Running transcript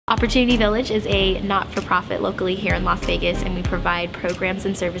Opportunity Village is a not-for-profit locally here in Las Vegas, and we provide programs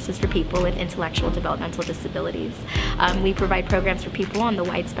and services for people with intellectual developmental disabilities. We provide programs for people on the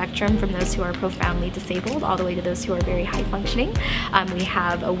wide spectrum, from those who are profoundly disabled all the way to those who are very high functioning. We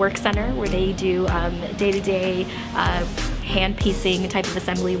have a work center where they do day-to-day hand piecing type of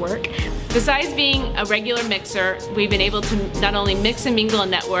assembly work. Besides being a regular mixer, we've been able to not only mix and mingle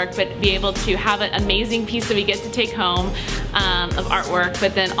and network, but be able to have an amazing piece that we get to take home of artwork,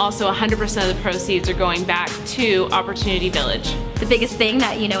 but then also 100% of the proceeds are going back to Opportunity Village. The biggest thing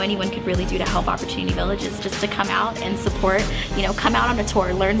that anyone could really do to help Opportunity Village is just to come out and support, come out on a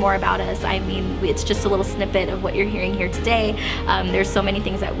tour, learn more about us. I mean, it's just a little snippet of what you're hearing here today. There's so many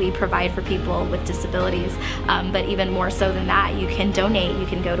things that we provide for people with disabilities, but even more so than that, you can donate. You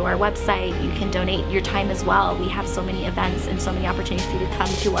can go to our website, you can donate your time as well. We have so many events and so many opportunities for you to come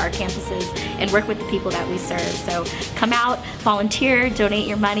to our campuses and work with the people that we serve. So come out, volunteer, donate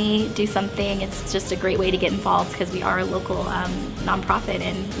your money, do something. It's just a great way to get involved because we are a local nonprofit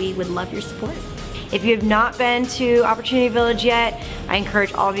and we would love your support. If you have not been to Opportunity Village yet, I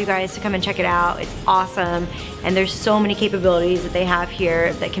encourage all of you guys to come and check it out. It's awesome, and there's so many capabilities that they have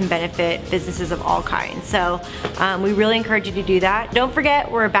here that can benefit businesses of all kinds. So we really encourage you to do that. Don't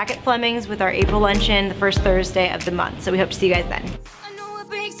forget, we're back at Fleming's with our April luncheon the first Thursday of the month, so we hope to see you guys then.